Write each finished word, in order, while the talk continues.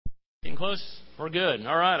close? We're good.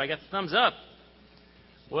 All right, I got the thumbs up.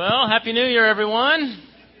 Well, Happy New Year, everyone.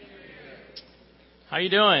 How you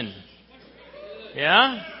doing?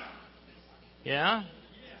 Yeah? Yeah?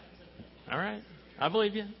 All right. I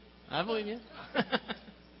believe you.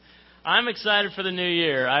 I'm excited for the new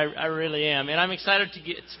year. I really am. And I'm excited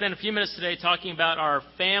to spend a few minutes today talking about our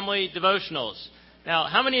family devotionals. Now,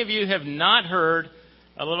 how many of you have not heard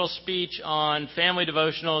a little speech on family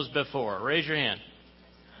devotionals before? Raise your hand.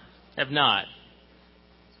 Have not.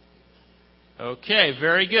 Okay,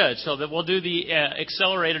 very good. So that we'll do the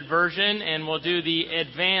accelerated version and we'll do the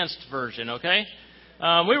advanced version, okay?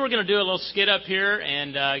 We were going to do a little skit up here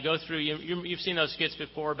and go through, you've seen those skits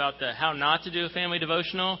before about the how not to do a family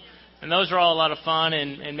devotional. And those are all a lot of fun,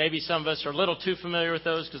 and maybe some of us are a little too familiar with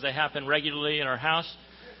those because they happen regularly in our house.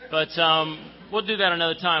 But we'll do that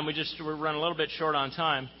another time. We're running a little bit short on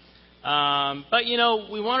time. But,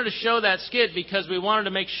 we wanted to show that skit because we wanted to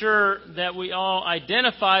make sure that we all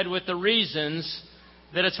identified with the reasons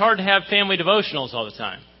that it's hard to have family devotionals all the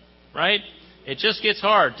time, right? It just gets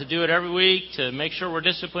hard to do it every week, to make sure we're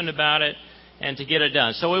disciplined about it, and to get it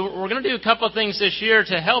done. So we're going to do a couple of things this year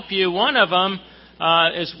to help you. One of them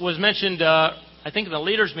was mentioned, I think, in the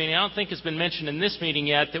leaders' meeting. I don't think it's been mentioned in this meeting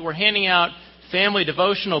yet, that we're handing out family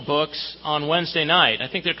devotional books on Wednesday night. I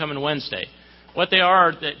think they're coming Wednesday. What they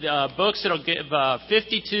are books that will give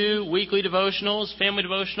 52 weekly devotionals, family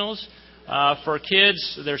devotionals. For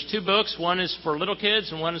kids, there's 2 books. One is for little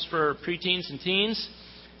kids and one is for preteens and teens.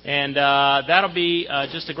 And that'll be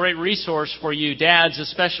just a great resource for you dads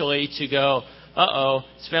especially to go,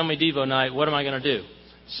 it's Family Devo night. What am I going to do?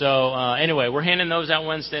 So anyway, we're handing those out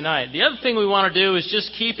Wednesday night. The other thing we want to do is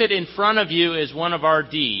just keep it in front of you as one of our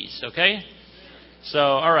Ds, okay? So,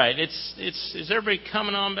 all right, is everybody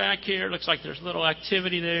coming on back here? Looks like there's a little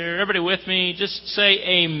activity there. Everybody with me? Just say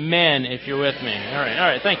amen if you're with me. All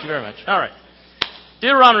right, thank you very much. All right.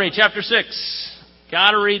 Deuteronomy chapter 6.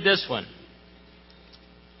 Got to read this one.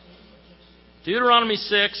 Deuteronomy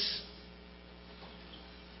 6,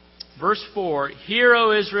 verse 4. Hear,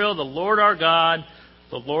 O Israel, the Lord our God,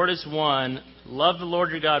 the Lord is one. Love the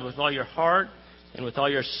Lord your God with all your heart and with all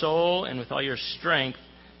your soul and with all your strength.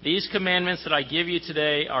 These commandments that I give you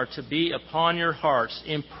today are to be upon your hearts.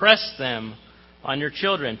 Impress them on your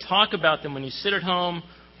children. Talk about them when you sit at home,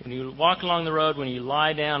 when you walk along the road, when you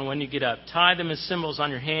lie down, when you get up. Tie them as symbols on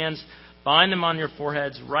your hands. Bind them on your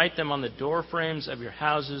foreheads. Write them on the door frames of your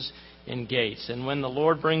houses and gates. And when the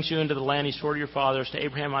Lord brings you into the land He swore to your fathers, to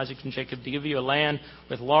Abraham, Isaac, and Jacob, to give you a land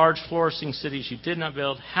with large flourishing cities you did not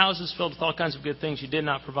build, houses filled with all kinds of good things you did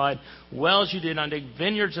not provide, wells you did not dig,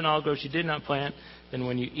 vineyards and olive groves you did not plant, then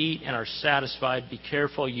when you eat and are satisfied, be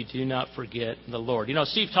careful you do not forget the Lord.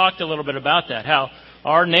 Steve talked a little bit about that, how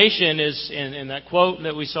our nation is, in that quote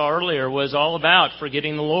that we saw earlier, was all about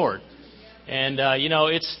forgetting the Lord. And,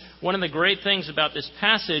 it's one of the great things about this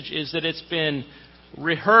passage is that it's been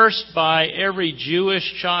rehearsed by every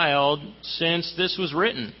Jewish child since this was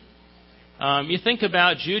written. You think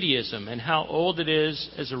about Judaism and how old it is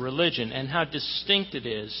as a religion and how distinct it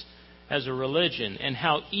is as a religion and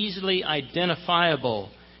how easily identifiable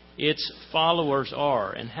its followers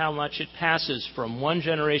are and how much it passes from one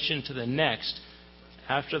generation to the next,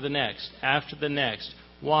 after the next, after the next.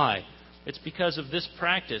 Why? It's because of this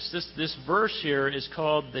practice. This verse here is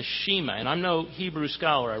called the Shema. And I'm no Hebrew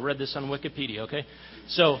scholar. I read this on Wikipedia, okay?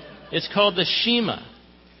 So it's called the Shema.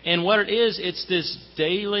 And what it is, it's this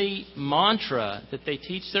daily mantra that they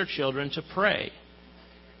teach their children to pray.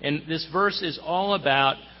 And this verse is all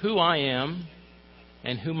about who I am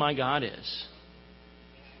and who my God is.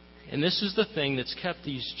 And this is the thing that's kept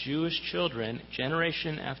these Jewish children,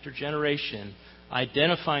 generation after generation,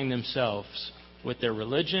 identifying themselves with their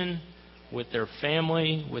religion, with their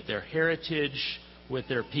family, with their heritage, with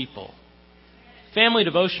their people. Family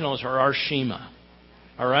devotionals are our Shema.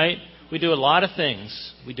 All right? We do a lot of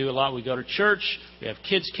things. We do a lot. We go to church. We have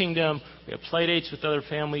Kids Kingdom. We have play dates with other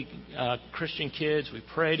family Christian kids. We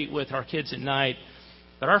pray with our kids at night.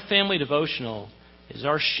 But our family devotional is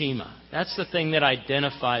our Shema. That's the thing that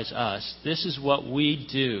identifies us. This is what we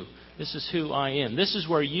do. This is who I am. This is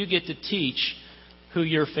where you get to teach who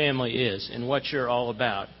your family is and what you're all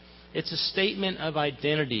about. It's a statement of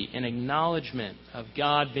identity, an acknowledgement of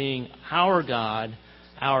God being our God,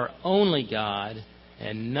 our only God,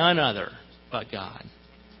 and none other but God.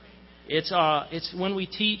 It's when we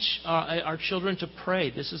teach our children to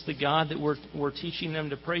pray. This is the God that we're teaching them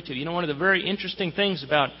to pray to. One of the very interesting things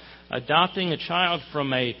about adopting a child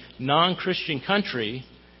from a non-Christian country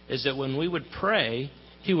is that when we would pray,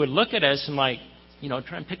 he would look at us and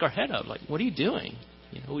try and pick our head up. Like, what are you doing?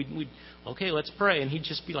 We'd okay, let's pray. And he'd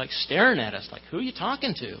just be staring at us like, who are you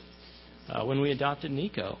talking to? when we adopted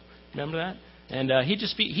Nico. Remember that? And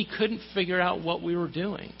he couldn't figure out what we were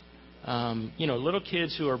doing. Little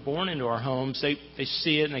kids who are born into our homes, they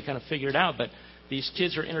see it and they kind of figure it out. But these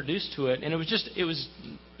kids are introduced to it, and it was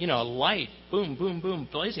a light, boom, boom, boom,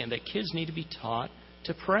 blazing. And that kids need to be taught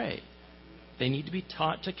to pray. They need to be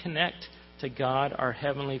taught to connect to God, our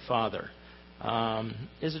Heavenly Father.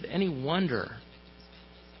 Is it any wonder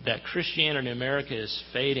that Christianity in America is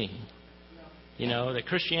fading? That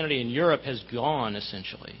Christianity in Europe has gone,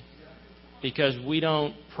 essentially, because we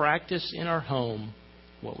don't practice in our home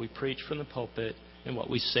what we preach from the pulpit and what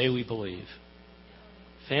we say we believe.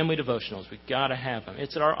 Family devotionals, we've got to have them.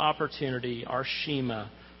 It's our opportunity, our Shema,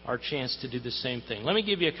 our chance to do the same thing. Let me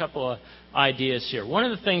give you a couple of ideas here. One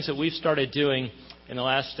of the things that we've started doing in the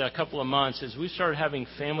last couple of months is we've started having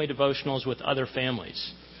family devotionals with other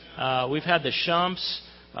families. We've had the Shumps,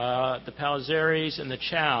 the Palizeris, and the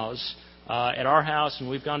Chows at our house, and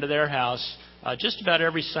we've gone to their house just about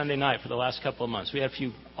every Sunday night for the last couple of months. We had a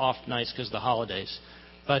few off nights because of the holidays.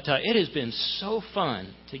 But it has been so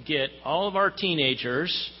fun to get all of our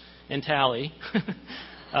teenagers and Tally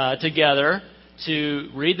together to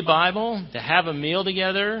read the Bible, to have a meal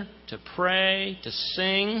together, to pray, to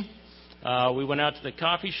sing. We went out to the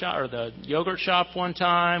coffee shop or the yogurt shop one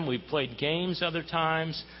time. We played games other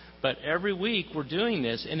times. But every week we're doing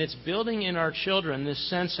this, and it's building in our children this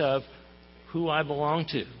sense of who I belong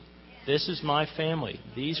to. This is my family.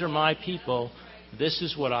 These are my people. This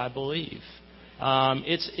is what I believe.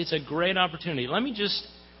 It's a great opportunity. Let me just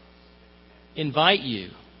invite you,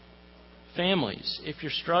 families, if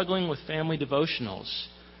you're struggling with family devotionals,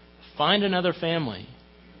 find another family.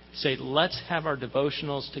 Say, let's have our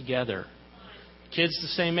devotionals together. Kids the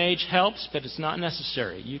same age helps, but it's not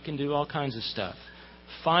necessary. You can do all kinds of stuff.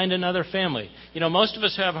 Find another family. Most of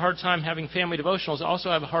us who have a hard time having family devotionals also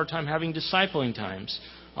have a hard time having discipling times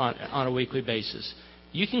on a weekly basis.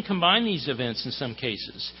 You can combine these events in some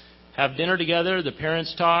cases. Have dinner together, the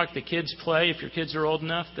parents talk, the kids play. If your kids are old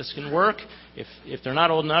enough, this can work. If they're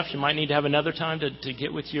not old enough, you might need to have another time to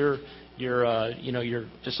get with your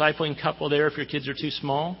discipling couple there if your kids are too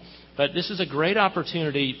small. But this is a great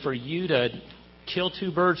opportunity for you to kill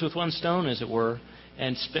two birds with one stone, as it were,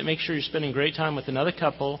 and make sure you're spending great time with another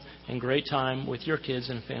couple and great time with your kids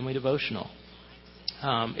in a family devotional.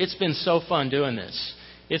 It's been so fun doing this.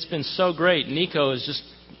 It's been so great. Nico has just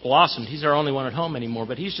blossomed. He's our only one at home anymore,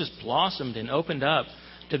 but he's just blossomed and opened up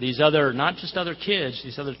to these other, not just other kids,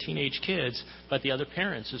 these other teenage kids, but the other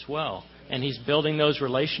parents as well. And he's building those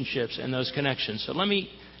relationships and those connections. So let me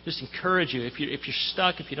just encourage you, if you're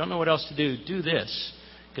stuck, if you don't know what else to do this,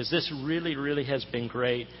 because this really, really has been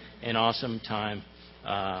great and awesome time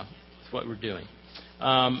with what we're doing.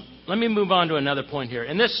 Let me move on to another point here.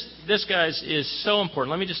 And this, guys, is so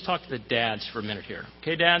important. Let me just talk to the dads for a minute here.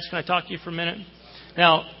 Okay, dads, can I talk to you for a minute?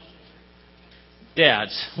 Now,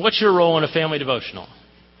 dads, what's your role in a family devotional?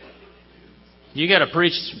 You got to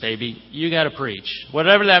preach, baby. You got to preach.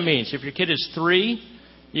 Whatever that means. If your kid is 3,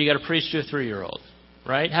 you got to preach to a 3-year-old.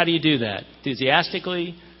 Right? How do you do that?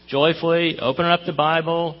 Enthusiastically, joyfully, opening up the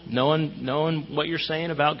Bible, knowing what you're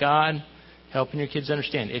saying about God, helping your kids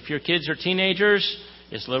understand. If your kids are teenagers,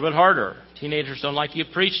 it's a little bit harder. Teenagers don't like to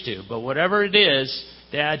get preached to. But whatever it is,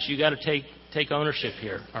 dads, you got to take ownership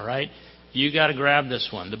here. All right? You got to grab this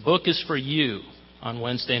one. The book is for you on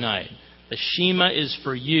Wednesday night. The Shema is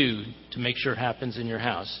for you to make sure it happens in your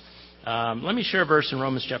house. Let me share a verse in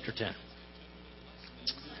Romans chapter 10.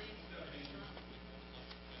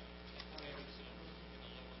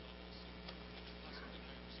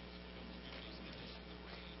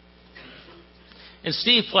 And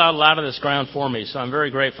Steve plowed a lot of this ground for me, so I'm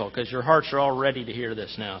very grateful because your hearts are all ready to hear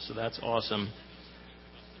this now, so that's awesome.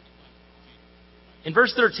 In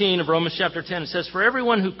verse 13 of Romans chapter 10, it says, "For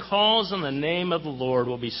everyone who calls on the name of the Lord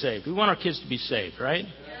will be saved." We want our kids to be saved, right?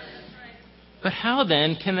 But how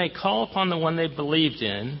then can they call upon the one they've believed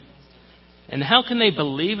in? And how can they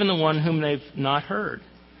believe in the one whom they've not heard?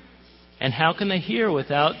 And how can they hear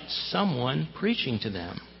without someone preaching to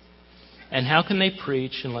them? And how can they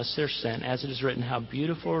preach unless they're sent? As it is written, how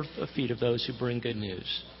beautiful are the feet of those who bring good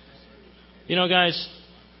news. You know, guys,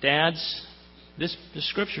 dads, this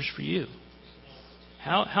scripture's for you.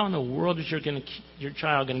 How in the world is your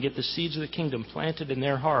child going to get the seeds of the kingdom planted in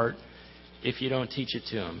their heart if you don't teach it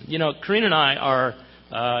to them? You know, Karina and I are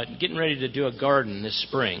getting ready to do a garden this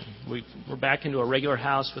spring. We're back into a regular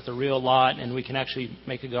house with a real lot, and we can actually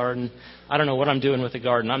make a garden. I don't know what I'm doing with the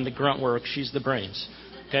garden. I'm the grunt work. She's the brains.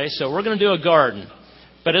 Okay, so we're going to do a garden.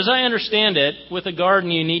 But as I understand it, with a garden,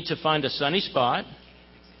 you need to find a sunny spot.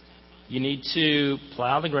 You need to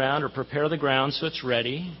plow the ground or prepare the ground so it's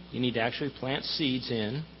ready. You need to actually plant seeds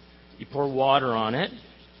in. You pour water on it,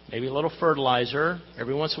 maybe a little fertilizer.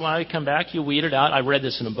 Every once in a while you come back, you weed it out. I read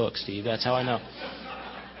this in a book, Steve. That's how I know.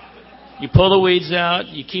 You pull the weeds out,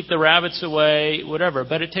 you keep the rabbits away, whatever.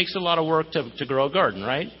 But it takes a lot of work to grow a garden,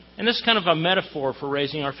 right? And this is kind of a metaphor for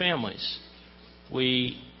raising our families.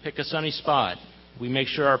 We pick a sunny spot. We make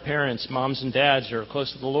sure our parents, moms and dads, are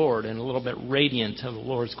close to the Lord and a little bit radiant of the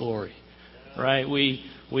Lord's glory, right? We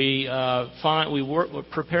prepare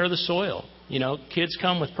the soil. You know, kids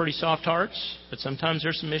come with pretty soft hearts, but sometimes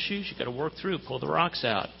there's some issues you got to work through. Pull the rocks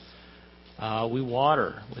out. We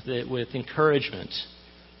water with encouragement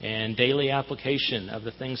and daily application of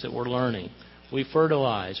the things that we're learning. We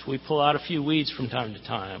fertilize. We pull out a few weeds from time to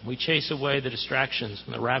time. We chase away the distractions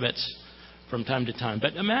and the rabbits from time to time.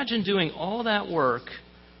 But imagine doing all that work,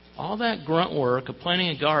 all that grunt work of planting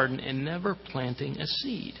a garden and never planting a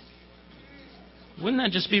seed. Wouldn't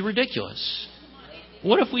that just be ridiculous?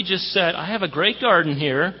 What if we just said, I have a great garden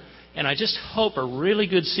here, and I just hope a really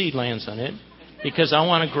good seed lands on it because I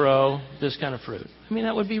want to grow this kind of fruit? I mean,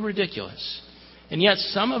 that would be ridiculous. And yet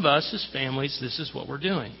some of us as families, this is what we're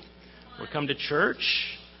doing. We come to church.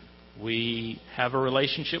 We have a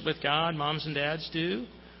relationship with God. Moms and dads do.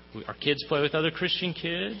 Our kids play with other Christian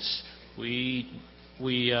kids. We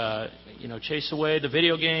chase away the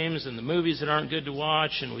video games and the movies that aren't good to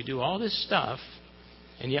watch, and we do all this stuff,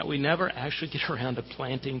 and yet we never actually get around to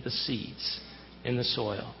planting the seeds in the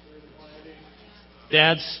soil.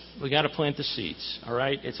 Dads, we got to plant the seeds, all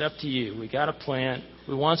right? It's up to you. We got to plant.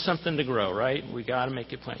 We want something to grow, right? We got to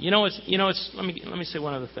make it plant. Let me say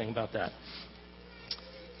one other thing about that.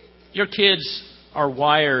 Your kids are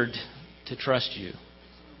wired to trust you.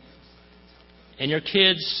 And your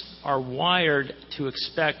kids are wired to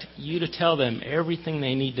expect you to tell them everything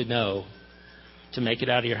they need to know to make it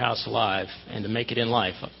out of your house alive and to make it in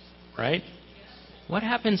life, right? What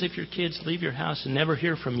happens if your kids leave your house and never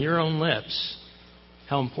hear from your own lips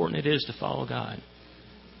how important it is to follow God,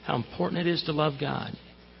 how important it is to love God,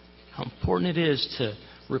 how important it is to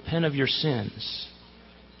repent of your sins,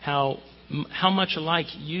 how much alike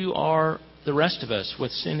you are the rest of us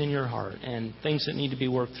with sin in your heart and things that need to be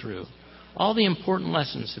worked through? All the important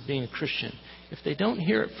lessons of being a Christian. If they don't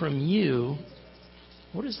hear it from you,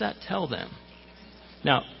 what does that tell them?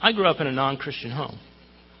 Now, I grew up in a non-Christian home.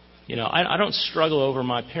 You know, I don't struggle over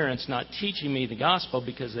my parents not teaching me the gospel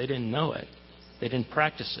because they didn't know it. They didn't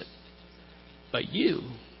practice it. But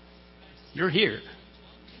you're here.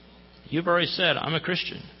 You've already said, I'm a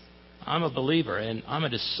Christian. I'm a believer, and I'm a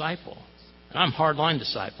disciple. And I'm a hardline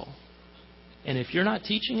disciple. And if you're not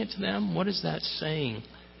teaching it to them, what is that saying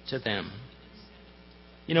to them?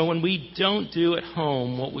 You know, when we don't do at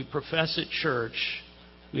home what we profess at church,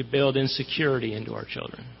 we build insecurity into our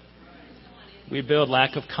children. We build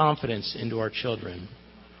lack of confidence into our children.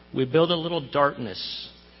 We build a little darkness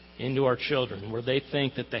into our children where they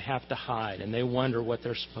think that they have to hide and they wonder what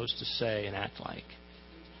they're supposed to say and act like.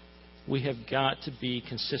 We have got to be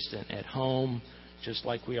consistent at home just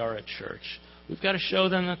like we are at church. We've got to show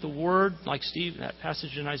them that the Word, like Steve, that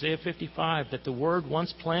passage in Isaiah 55, that the Word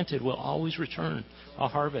once planted will always return a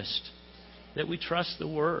harvest. That we trust the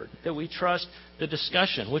Word. That we trust the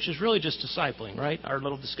discussion, which is really just discipling, right? Our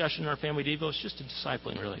little discussion in our family devo is just a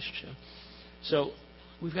discipling relationship. So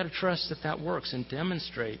we've got to trust that that works and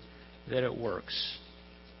demonstrate that it works.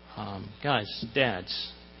 Guys,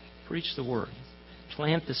 dads, preach the Word.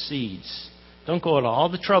 Plant the seeds. Don't go to all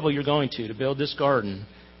the trouble you're going to build this garden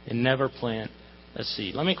and never plant a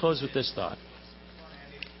seed. Let me close with this thought.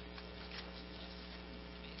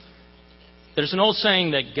 There's an old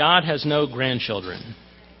saying that God has no grandchildren.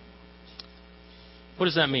 What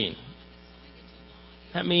does that mean?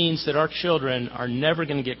 That means that our children are never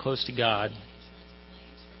going to get close to God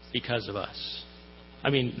because of us.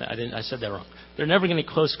 I said that wrong. They're never going to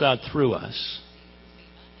get close to God through us.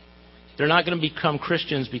 They're not going to become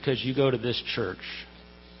Christians because you go to this church.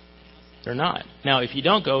 They're not. Now, if you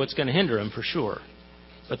don't go, it's going to hinder them for sure.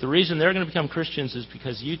 But the reason they're going to become Christians is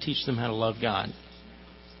because you teach them how to love God.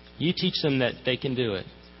 You teach them that they can do it.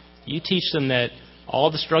 You teach them that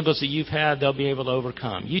all the struggles that you've had, they'll be able to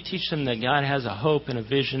overcome. You teach them that God has a hope and a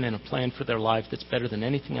vision and a plan for their life that's better than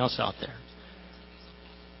anything else out there.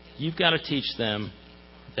 You've got to teach them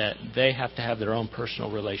that they have to have their own personal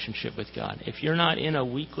relationship with God. If you're not in a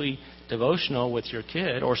weekly devotional with your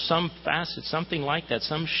kid or some facet, something like that,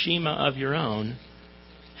 some schema of your own,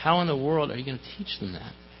 how in the world are you going to teach them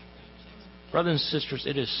that? Brothers and sisters,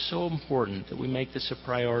 it is so important that we make this a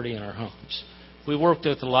priority in our homes. We worked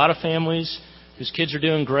with a lot of families whose kids are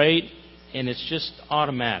doing great, and it's just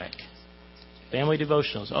automatic. Family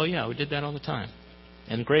devotionals. Oh, yeah, we did that all the time.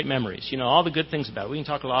 and great memories. You know, all the good things about it. We can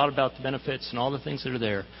talk a lot about the benefits and all the things that are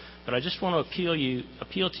there. But I just want to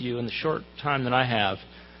appeal to you in the short time that I have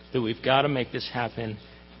that we've got to make this happen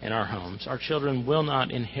in our homes. Our children will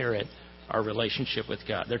not inherit our relationship with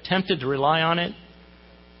God. They're tempted to rely on it.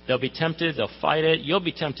 They'll be tempted. They'll fight it. You'll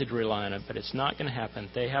be tempted to rely on it, but it's not going to happen.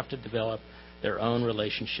 They have to develop their own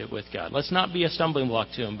relationship with God. Let's not be a stumbling block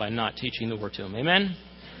to them by not teaching the Word to them. Amen?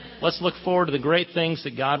 Let's look forward to the great things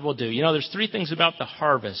that God will do. You know, there's 3 things about the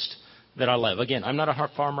harvest that I love. Again, I'm not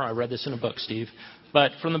a farmer. I read this in a book, Steve.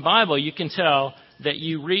 But from the Bible, you can tell that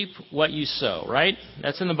you reap what you sow, right?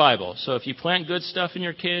 That's in the Bible. So if you plant good stuff in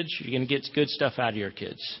your kids, you're going to get good stuff out of your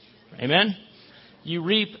kids. Amen? You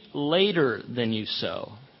reap later than you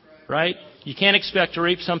sow, right? You can't expect to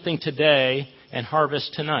reap something today and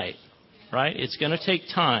harvest tonight, right? It's going to take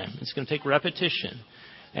time. It's going to take repetition.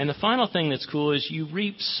 And the final thing that's cool is you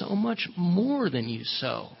reap so much more than you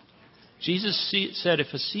sow. Jesus said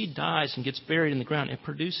if a seed dies and gets buried in the ground, it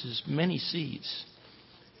produces many seeds.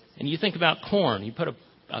 And you think about corn. You put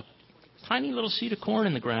a tiny little seed of corn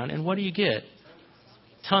in the ground, and what do you get?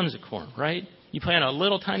 Tons of corn, right? You plant a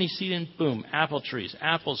little tiny seed and boom, apple trees.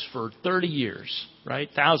 Apples for 30 years, right?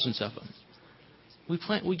 Thousands of them.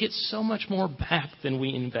 We get so much more back than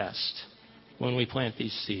we invest when we plant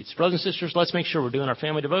these seeds. Brothers and sisters, let's make sure we're doing our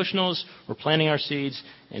family devotionals, we're planting our seeds,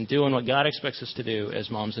 and doing what God expects us to do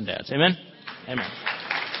as moms and dads. Amen? Amen.